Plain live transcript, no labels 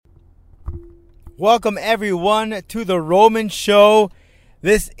Welcome everyone to the Roman Show.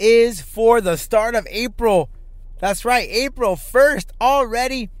 This is for the start of April. That's right, April 1st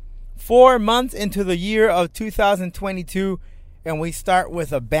already. 4 months into the year of 2022, and we start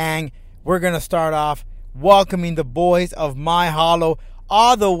with a bang. We're going to start off welcoming the boys of My Hollow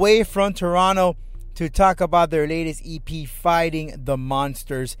all the way from Toronto to talk about their latest EP, Fighting the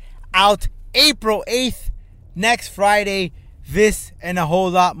Monsters, out April 8th, next Friday. This and a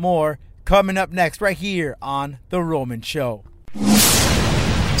whole lot more coming up next right here on The Roman Show.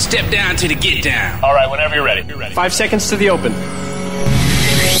 Step down to the get down. All right, whenever you're ready. 5 seconds to the open.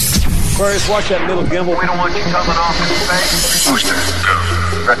 Aquarius, watch that middle gimbal. We don't want you coming off in space. Booster, go.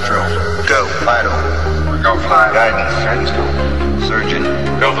 Retro, go. Vital, go flight. Guidance, go. Surgeon,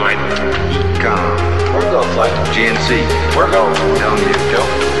 go flight. Econ, we're go flight. GNC, we're go. Telling you, go.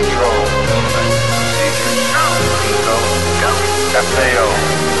 Control, procedure, go. Go. FAO,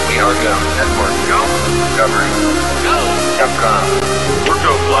 we are go. Network, go. Covering, go. Capcom, we're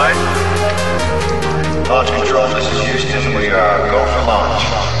go flight. Launch control, this is Houston. We are go for launch.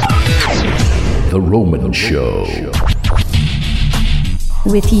 The Roman Show.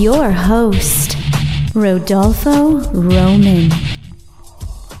 With your host, Rodolfo Roman.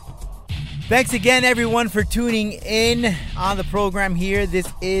 Thanks again, everyone, for tuning in on the program here. This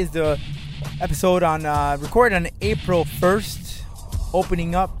is the episode recorded on April 1st,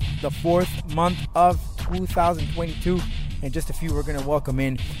 opening up the 4th month of 2022. In just a few, we're going to welcome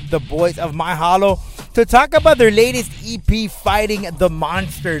in the boys of My Hollow to talk about their latest EP, Fighting the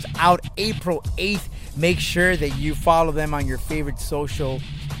Monsters, out April 8th. Make sure that you follow them on your favorite social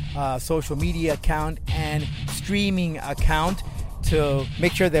media account and streaming account to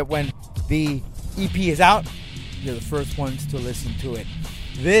make sure that when the EP is out, you're the first ones to listen to it.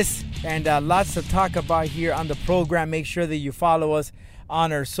 This and lots to talk about here on the program. Make sure that you follow us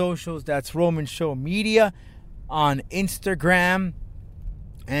on our socials. That's Roman Show Media on Instagram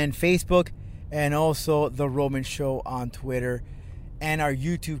and Facebook, and also The Roman Show on Twitter, and our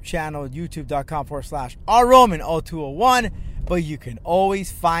YouTube channel, youtube.com/RRoman0201. But you can always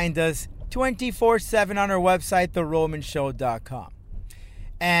find us 24/7 on our website, theromanshow.com.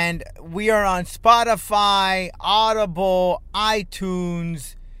 And we are on Spotify, Audible,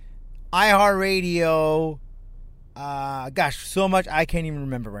 iTunes, iHeartRadio. So much I can't even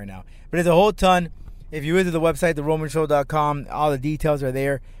remember right now. But it's a whole ton. If you visit the website, theromanshow.com, all the details are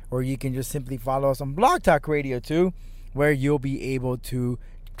there. Or you can just simply follow us on Blog Talk Radio too, where you'll be able to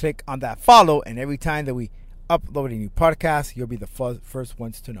click on that follow. And every time that we upload a new podcast, you'll be the first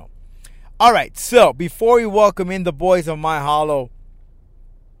ones to know. All right, so before we welcome in the boys of My Hollow,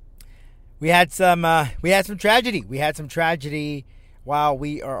 we had some tragedy. We had some tragedy while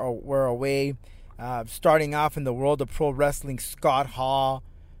we were away. Starting off in the world of pro wrestling, Scott Hall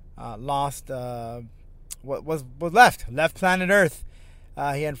lost was left planet Earth.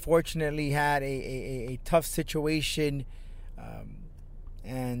 He unfortunately had a tough situation,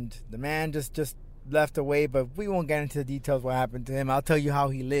 and the man just left away, but we won't get into the details what happened to him. I'll tell you how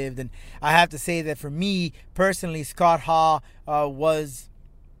he lived. And I have to say that for me personally, Scott Hall was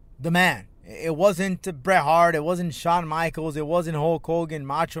the man. It wasn't Bret Hart, it wasn't Shawn Michaels, it wasn't Hulk Hogan,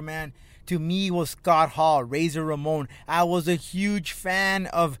 Macho Man. To me, it was Scott Hall, Razor Ramon. I was a huge fan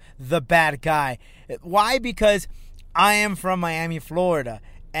of the bad guy. Why? Because I am from Miami, Florida.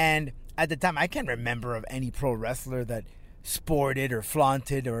 And at the time, I can't remember of any pro wrestler that sported or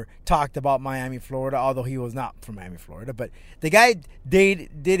flaunted or talked about Miami, Florida, although he was not from Miami, Florida. But the guy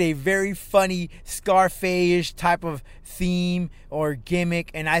did a very funny Scarface type of theme or gimmick,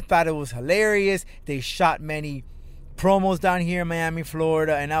 and I thought it was hilarious. They shot many promos down here in Miami,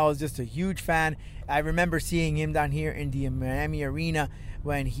 Florida, and I was just a huge fan. I remember seeing him down here in the Miami Arena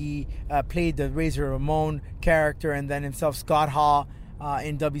when he played the Razor Ramon character, and then himself, Scott Hall,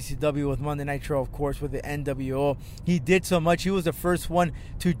 in WCW with Monday Nitro, of course, with the NWO. He did so much. He was the first one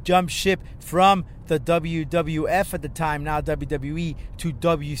to jump ship from the WWF at the time, now WWE, to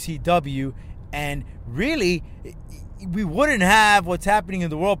WCW. And really, we wouldn't have what's happening in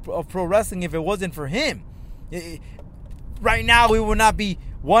the world of pro wrestling if it wasn't for him. Right now, we would not be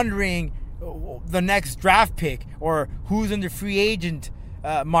wondering the next draft pick or who's in the free agent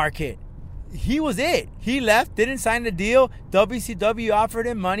market. He was it. He left, didn't sign the deal. WCW offered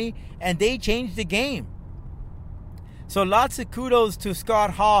him money, and they changed the game. So lots of kudos to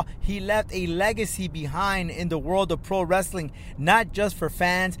Scott Hall. He left a legacy behind in the world of pro wrestling, not just for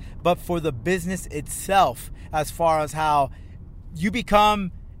fans, but for the business itself, as far as how you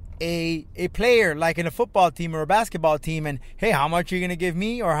become a player, like in a football team or a basketball team, and hey, how much are you going to give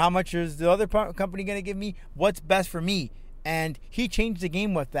me, or how much is the other company going to give me? What's best for me? And he changed the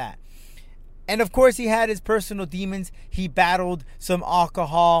game with that. And of course, he had his personal demons. He battled some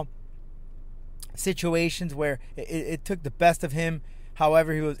alcohol situations where it took the best of him.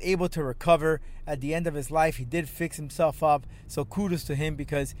 However, he was able to recover at the end of his life. He did fix himself up. So kudos to him,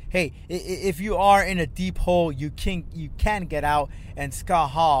 because, hey, if you are in a deep hole, you can get out. And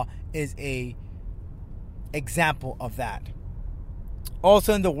Scott Hall is a example of that.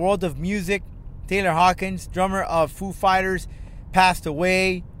 Also in the world of music, Taylor Hawkins, drummer of Foo Fighters, passed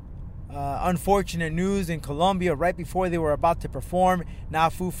away. Unfortunate news in Colombia right before they were about to perform. Now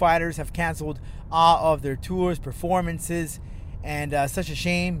Foo Fighters have canceled all of their tours, performances, and such a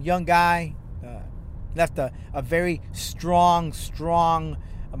shame. Young guy, left a very strong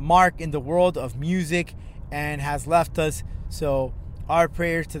mark in the world of music and has left us. So our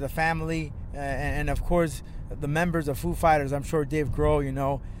prayers to the family and of course the members of Foo Fighters. I'm sure Dave Grohl,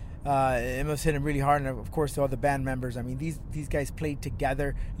 it must hit him really hard, and of course the other band members. I mean, these guys played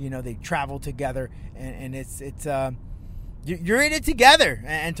together. They traveled together, and it's you're in it together,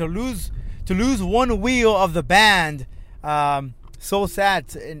 and to lose one wheel of the band, so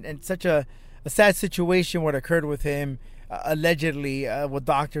sad, and such a sad situation what occurred with him. Allegedly, what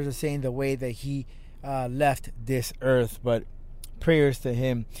doctors are saying, the way that he left this earth, but prayers to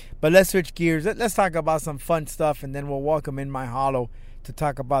him. But let's switch gears. Let's talk about some fun stuff, and then we'll welcome in My Hollow to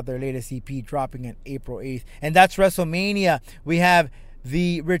talk about their latest EP dropping on April 8th. And that's WrestleMania. We have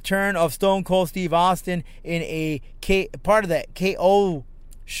the return of Stone Cold Steve Austin in part of the KO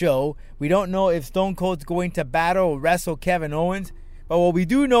show. We don't know if Stone Cold's going to battle or wrestle Kevin Owens, but what we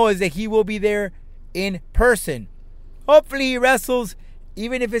do know is that he will be there in person. Hopefully he wrestles,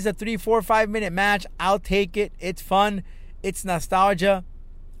 even if it's a 3, 4, 5 minute match. I'll take it. It's fun. It's nostalgia.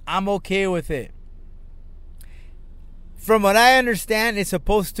 I'm okay with it. From what I understand, it's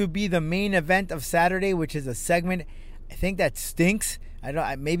supposed to be the main event of Saturday, which is a segment. I think that stinks.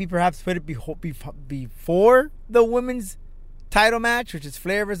 Maybe perhaps put it before the women's title match, which is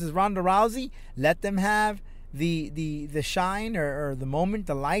Flair versus Ronda Rousey. Let them have the shine or the moment,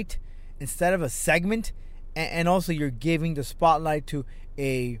 the light, instead of a segment. And also, you're giving the spotlight to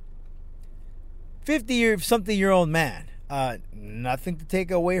a 50-something-year-old man. Nothing to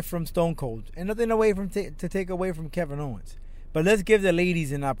take away from Stone Cold, and nothing to take away from Kevin Owens. But let's give the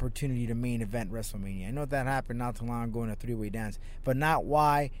ladies an opportunity to main event WrestleMania. I know that happened not too long ago in a 3-way dance, but not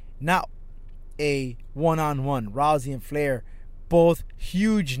a one-on-one. Rousey and Flair, both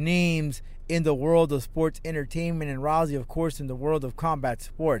huge names in the world of sports entertainment, and Rousey, of course, in the world of combat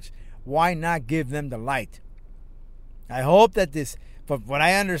sports. Why not give them the light? I hope that this, but what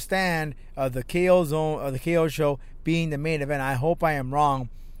I understand of the KO zone or the KO show being the main event, I hope I am wrong,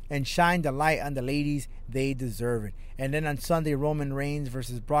 and shine the light on the ladies. They deserve it. And then on Sunday, Roman Reigns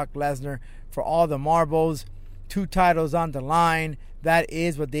versus Brock Lesnar for all the marbles. 2 titles on the line. That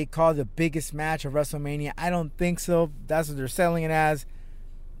is what they call the biggest match of WrestleMania. I don't think so. That's what they're selling it as.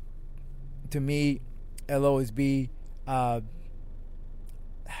 To me, it'll always be so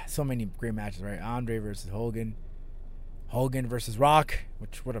many great matches, right? Andre versus Hogan. Hogan versus Rock,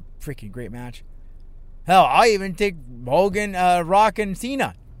 what a freaking great match. Hell, I even take Hogan, Rock, and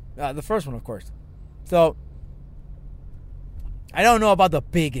Cena. The first one, of course. So, I don't know about the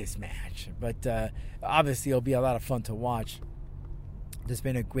biggest match, but obviously it'll be a lot of fun to watch. There's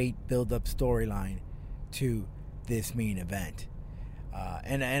been a great build-up storyline to this main event.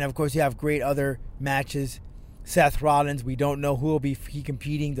 And of course, you have great other matches. Seth Rollins, we don't know who will be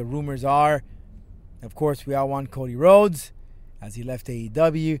competing. The rumors are, of course, we all want Cody Rhodes, as he left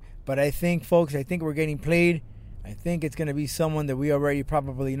AEW. But I think, folks, we're getting played. I think it's going to be someone that we already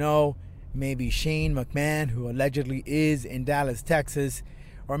probably know. Maybe Shane McMahon, who allegedly is in Dallas, Texas.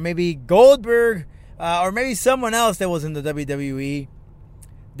 Or maybe Goldberg. Or maybe someone else that was in the WWE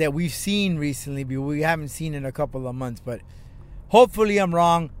that we've seen recently, but we haven't seen in a couple of months. But hopefully I'm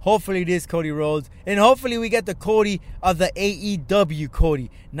wrong. Hopefully it is Cody Rhodes. And hopefully we get the Cody of the AEW Cody.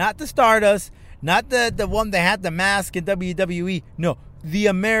 Not the Stardust. Not the one that had the mask in WWE. No, the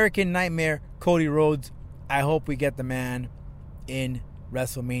American Nightmare, Cody Rhodes. I hope we get the man in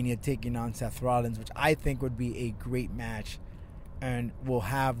WrestleMania taking on Seth Rollins, which I think would be a great match and will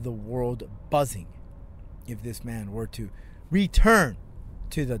have the world buzzing if this man were to return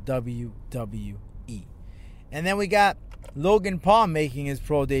to the WWE. And then we got Logan Paul making his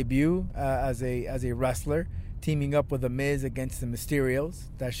pro debut as a wrestler, teaming up with The Miz against the Mysterios.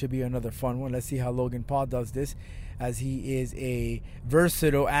 That should be another fun one. Let's see how Logan Paul does this, as he is a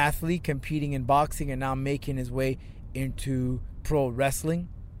versatile athlete competing in boxing and now making his way into pro wrestling.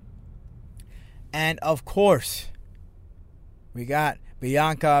 And of course, we got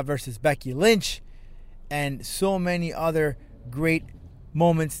Bianca versus Becky Lynch and so many other great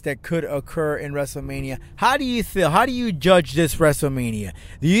moments that could occur in WrestleMania. How do you feel? How do you judge this WrestleMania?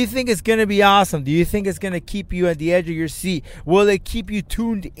 Do you think it's going to be awesome? Do you think it's going to keep you at the edge of your seat? Will it keep you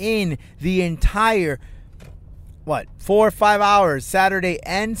tuned in the entire, 4 or 5 hours, Saturday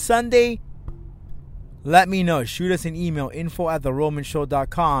and Sunday? Let me know. Shoot us an email,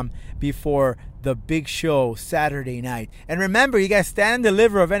 info@theromanshow.com before the big show Saturday night. And remember, you guys, Stand and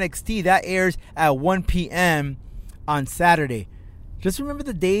Deliver of NXT, that airs at 1 p.m. on Saturday. Just remember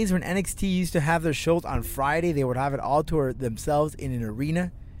the days when NXT used to have their shows on Friday. They would have it all to themselves in an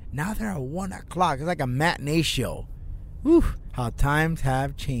arena. Now they're at 1 o'clock. It's like a matinee show. Whew, how times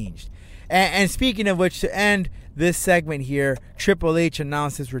have changed. And speaking of which, to end this segment here, Triple H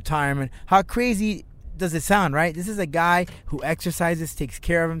announced his retirement. How crazy does it sound, right? This is a guy who exercises, takes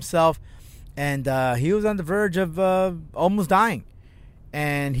care of himself, and he was on the verge of almost dying.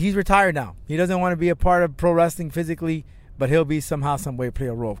 And he's retired now. He doesn't want to be a part of pro wrestling physically, but he'll be somehow, some way, play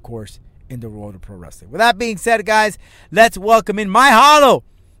a role, of course, in the world of pro wrestling. With that being said, guys, let's welcome in My Hollow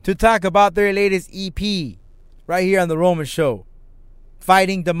to talk about their latest EP right here on The Roman Show.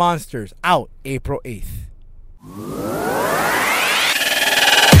 Fighting the Monsters, out April 8th.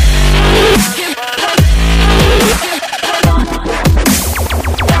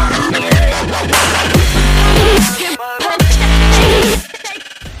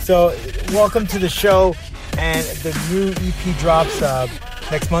 So, welcome to the show, and the new EP drops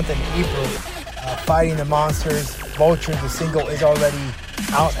next month in April. Fighting the Monsters, Vulture, the single is already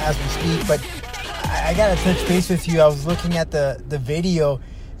out as we speak, but I gotta touch base with you. I was looking at the video.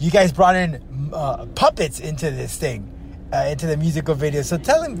 You guys brought in puppets into this thing, into the musical video. So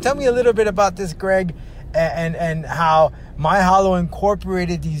tell me a little bit about this, Greg, and how My Hollow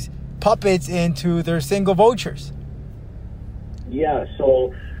incorporated these puppets into their single Vultures. Yeah,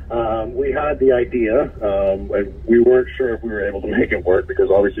 so we had the idea, and we weren't sure if we were able to make it work because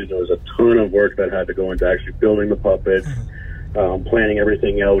obviously there was a ton of work that had to go into actually building the puppets, planning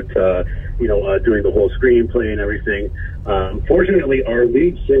everything out, doing the whole screenplay and everything. Fortunately, our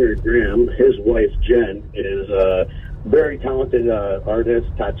lead singer, Graham, his wife, Jen, is a very talented artist,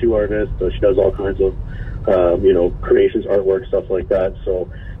 tattoo artist. So she does all kinds of, creations, artwork, stuff like that. So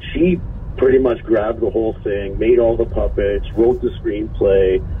she pretty much grabbed the whole thing, made all the puppets, wrote the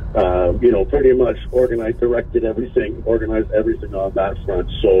screenplay, pretty much directed everything, organized everything on that front.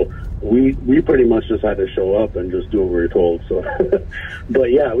 So we pretty much just had to show up and just do what we were told. So,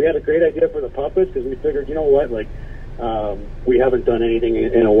 but yeah, we had a great idea for the puppets because we figured, you know what, we haven't done anything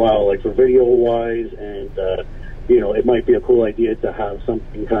in a while, like for video wise, and it might be a cool idea to have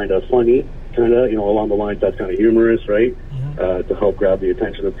something kind of funny, along the lines that's kind of humorous, right? To help grab the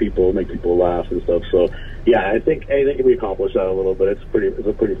attention of people, make people laugh and stuff. So yeah, I think we accomplished that a little bit. It's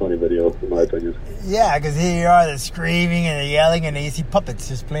a pretty funny video, in my opinion. Yeah, because here you are, they're screaming and they're yelling, and then you see puppets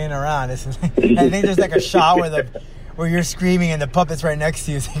just playing around. I think there's like a shot where you're screaming and the puppet's right next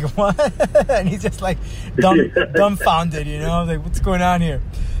to you. It's like, what? And he's just like dumbfounded, like, what's going on here?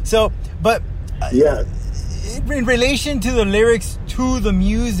 So, but yeah. In relation to the lyrics to the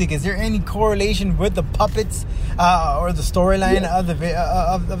music, is there any correlation with the puppets or the storyline of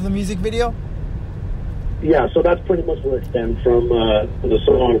the music video? Yeah, so that's pretty much where it stems from. The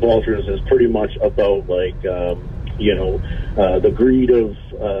song Vultures is pretty much about the greed of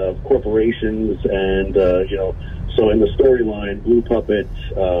corporations, and so in the storyline, Blue Puppet,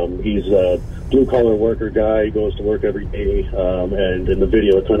 he's a blue-collar worker guy. He goes to work every day, and in the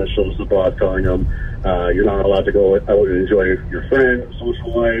video, it kind of shows the boss telling him, you're not allowed to go out and enjoy your friends,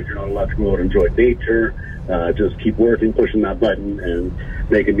 social life. You're not allowed to go out and enjoy nature. Just keep working, pushing that button, and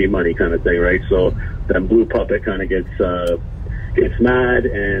making me money, kind of thing, right? So then Blue Puppet kind of gets mad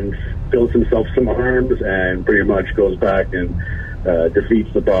and builds himself some arms, and pretty much goes back and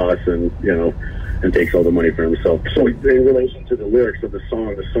defeats the boss, and and takes all the money for himself. So in relation to the lyrics of the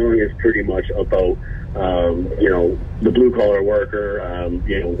song is pretty much about the blue collar worker,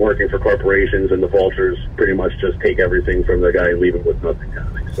 working for corporations, and the vultures pretty much just take everything from the guy and leave him with nothing, kind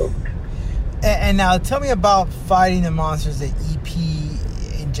of thing. So. And now tell me about Fighting the Monsters, the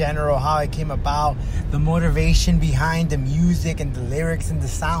EP in general, how it came about, the motivation behind the music and the lyrics and the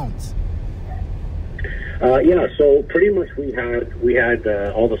sounds. So pretty much we had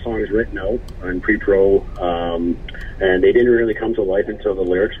all the songs written out on pre-pro, and they didn't really come to life until the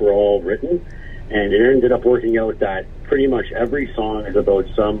lyrics were all written. And it ended up working out that pretty much every song is about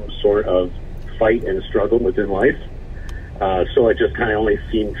some sort of fight and struggle within life. So it just kind of only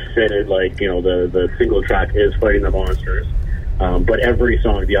seemed fitted, the single track is Fighting the Monsters. But every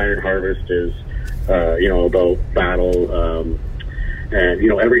song, The Iron Harvest, is, about battle, And,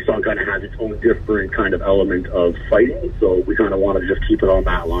 every song kind of has its own different kind of element of fighting. So we kind of want to just keep it on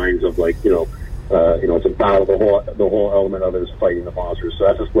that lines of like, it's a battle. The whole element of it is fighting the monsters. So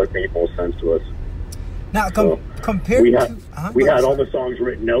that's just what made most sense to us. Now, compared we to... we had all the songs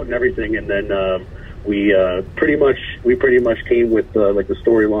written out and everything, and then we pretty much came with like the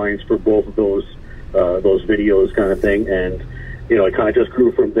storylines for both of those videos kind of thing, and it kind of just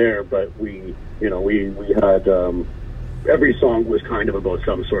grew from there. But we had every song was kind of about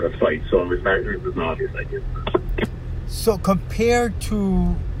some sort of fight, so it was obvious, I guess. So compared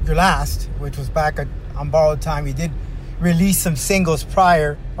to your last, which was back on Borrowed Time, you did release some singles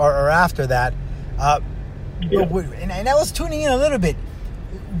prior or after that. Yeah. And I was tuning in a little bit.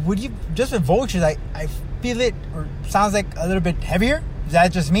 Would you, just with Vultures, I feel it, or sounds like a little bit heavier? Is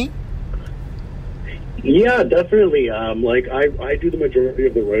that just me? Yeah, definitely. Like I do the majority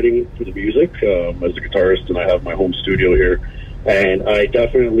of the writing for the music as a guitarist, and I have my home studio here. And I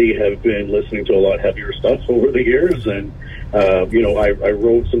definitely have been listening to a lot heavier stuff over the years. And I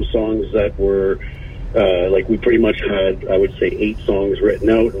wrote some songs that were like we pretty much had, I would say, 8 songs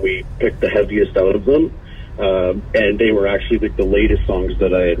written out, and we picked the heaviest out of them. And they were actually like the latest songs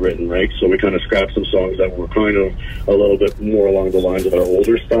that I had written, right? So we kind of scrapped some songs that were kind of a little bit more along the lines of our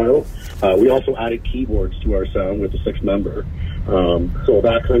older style. We also added keyboards to our sound with the 6th member. So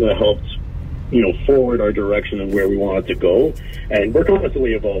that kind of helped, forward our direction and where we wanted to go. And we're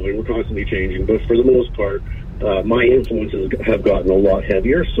constantly evolving, we're constantly changing, but for the most part, my influences have gotten a lot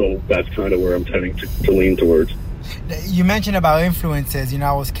heavier, so that's kind of where I'm tending to lean towards. You mentioned about influences.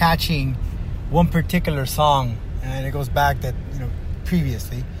 I was catching one particular song, and it goes back that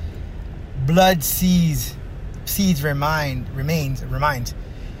previously. Blood Seeds Remains,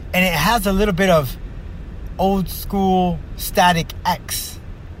 and it has a little bit of old school Static X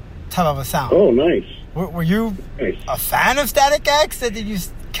type of a sound. Oh, nice. Were you a fan of Static X, or did you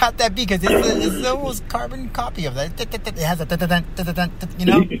cut that beat? Because it's almost carbon copy of that. It has a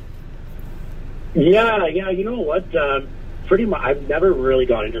Yeah, you know what? Pretty much, I've never really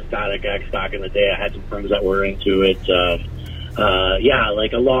got into Static X back in the day. I had some friends that were into it.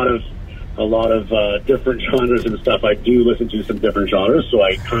 Like a lot of different genres and stuff. I do listen to some different genres, so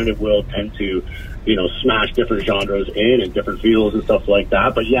I kind of will tend to, smash different genres in and different feels and stuff like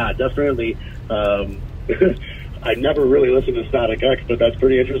that. But yeah, definitely. I never really listened to Static X, but that's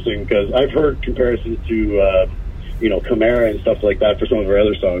pretty interesting because I've heard comparisons to, Chimera and stuff like that for some of our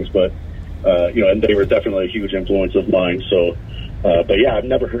other songs, but. And they were definitely a huge influence of mine. So, but yeah, I've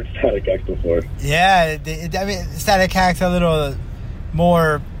never heard Static X before. Yeah, Static X a little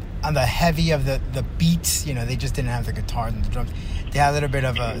more on the heavy of the beats. They just didn't have the guitars and the drums. They had a little bit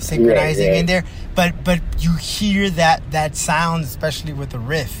of synchronizing in there, but you hear that sound, especially with the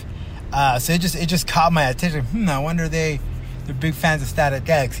riff. So it just caught my attention. I wonder they're big fans of Static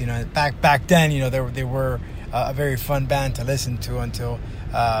X. Back then, they were a very fun band to listen to until.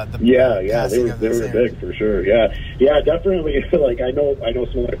 They were big for sure. Yeah, definitely. Like I know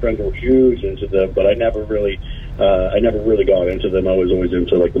some of my friends were huge into them, but I never really got into them. I was always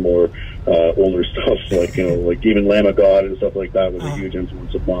into like the more older stuff, like like even Lamb of God and stuff like that was a huge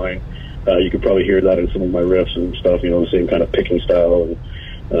influence of mine. You could probably hear that in some of my riffs and stuff. The same kind of picking style and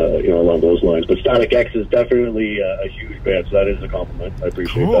along those lines. But Static X is definitely a huge band, so that is a compliment. I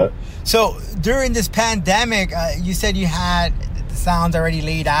appreciate that. So during this pandemic, you said you had the sounds already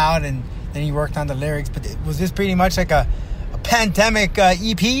laid out, and then you worked on the lyrics. But was this pretty much like a pandemic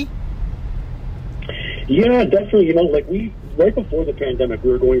EP? Yeah, definitely. Like right before the pandemic,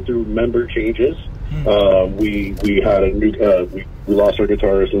 we were going through member changes. We had a new. We lost our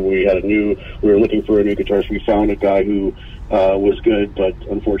guitarist, and we were looking for a new guitarist. We found a guy who was good, but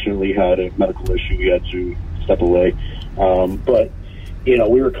unfortunately had a medical issue. We had to step away. But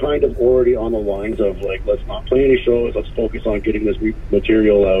we were kind of already on the lines of like, let's not play any shows. Let's focus on getting this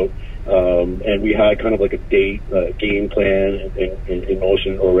material out. And we had kind of like a game plan in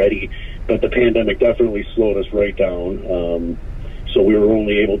motion already. But the pandemic definitely slowed us right down. So we were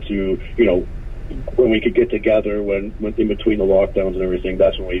only able to, when we could get together, when in between the lockdowns and everything,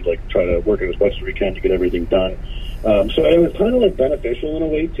 that's when we like try to work as much as we can to get everything done. So it was kind of like beneficial in a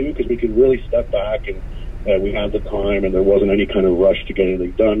way too, because we could really step back and we had the time, and there wasn't any kind of rush to get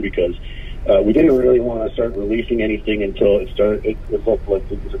anything done because we didn't really want to start releasing anything until it looked like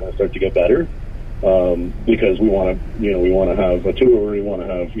things were going to start to get better. Because we want to have a tour, we want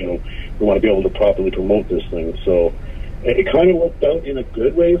to be able to properly promote this thing. So it kind of worked out in a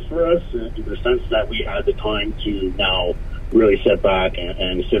good way for us, in the sense that we had the time to now really sit back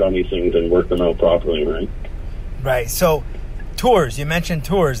and sit on these things and work them out properly, right? Right. So, tours. You mentioned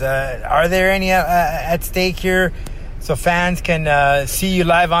tours. Are there any at stake here? so fans can see you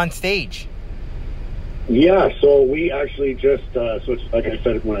live on stage. Yeah, so we actually just, so it's, like I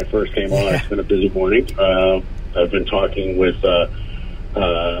said when I first came on, it's been a busy morning. I've been talking with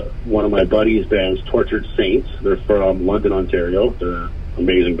one of my buddies' bands, Tortured Saints. They're from London, Ontario. They're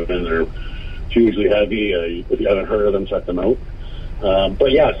amazing band. They're hugely heavy. If you haven't heard of them, check them out.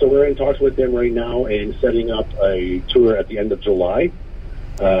 But yeah, so we're in talks with them right now and setting up a tour at the end of July.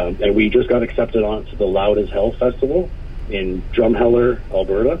 And we just got accepted onto the Loud as Hell Festival in Drumheller,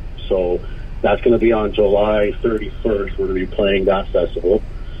 Alberta. So that's going to be on July 31st. We're going to be playing that festival.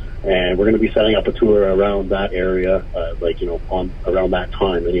 And we're going to be setting up a tour around that area, around that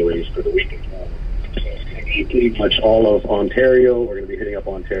time anyways, for the weekend. So it's going to be pretty much all of Ontario. We're going to be hitting up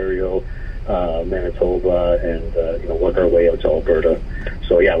Ontario, Manitoba, and, work our way out to Alberta.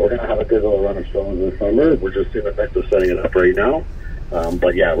 So yeah, we're going to have a good little run of shows this summer. We're just in effect of setting it up right now.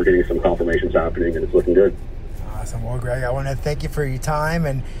 But yeah, we're getting some confirmations happening and it's looking good. Awesome. Well, Greg, I want to thank you for your time.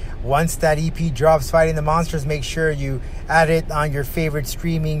 And once that EP drops, Fighting the Monsters, make sure you add it on your favorite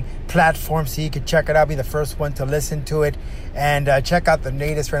streaming platform so you can check it out, be the first one to listen to it. And check out the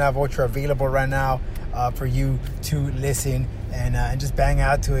latest Renault Vulture available right now for you to listen and just bang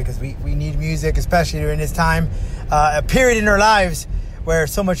out to it, because we need music, especially during this time, a period in our lives where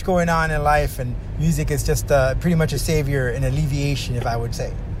so much going on in life, and music is just pretty much a savior and alleviation, if I would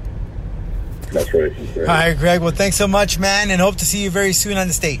say. That's right. All right, Greg. Well, thanks so much, man, and hope to see you very soon on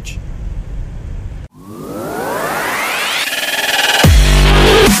the stage.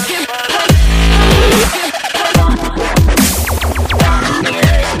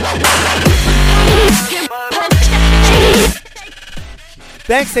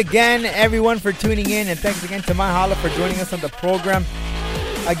 Thanks again, everyone, for tuning in, and thanks again to Mahala for joining us on the program.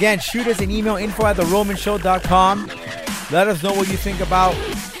 Again, shoot us an email, info@theromanshow.com. Let us know what you think about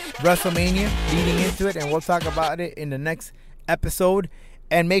WrestleMania leading into it, and we'll talk about it in the next episode.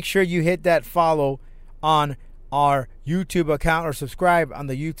 And make sure you hit that follow on our YouTube account, or subscribe on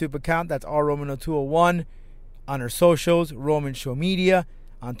the YouTube account. That's RRoman0201. On our socials, Roman Show Media,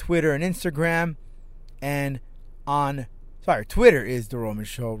 on Twitter and Instagram, and Twitter is The Roman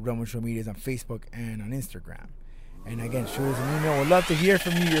Show. Roman Show Media is on Facebook and on Instagram. And again, shoot us an email. We'd love to hear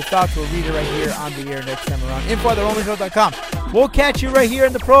from you. Your thoughts, we'll read it right here on the air next time around. info@theromanshow.com. We'll catch you right here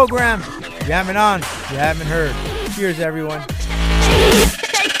in the program. If you haven't on, you haven't heard. Cheers, everyone.